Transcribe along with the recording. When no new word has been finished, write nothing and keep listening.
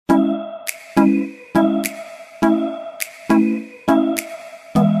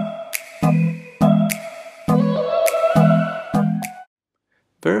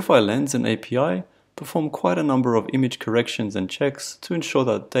Veryfi Lens and API perform quite a number of image corrections and checks to ensure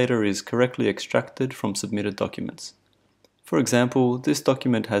that data is correctly extracted from submitted documents. For example, this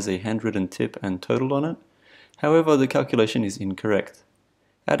document has a handwritten tip and total on it. However, the calculation is incorrect.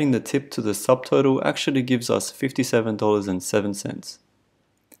 Adding the tip to the subtotal actually gives us $57.07.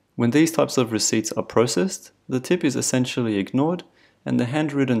 When these types of receipts are processed, the tip is essentially ignored and the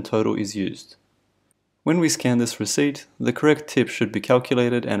handwritten total is used. When we scan this receipt, the correct tip should be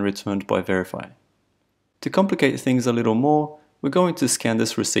calculated and returned by Veryfi. To complicate things a little more, we're going to scan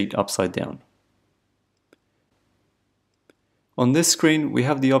this receipt upside down. On this screen, we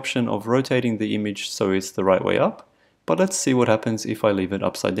have the option of rotating the image so it's the right way up, but let's see what happens if I leave it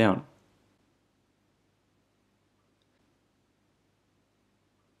upside down.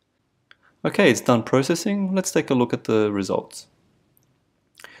 Okay, it's done processing. Let's take a look at the results.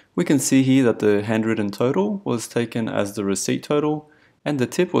 We can see here that the handwritten total was taken as the receipt total, and the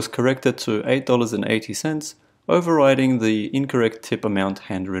tip was corrected to $8.80, overriding the incorrect tip amount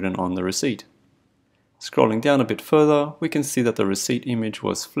handwritten on the receipt. Scrolling down a bit further, we can see that the receipt image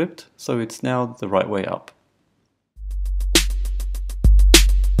was flipped, so it's now the right way up.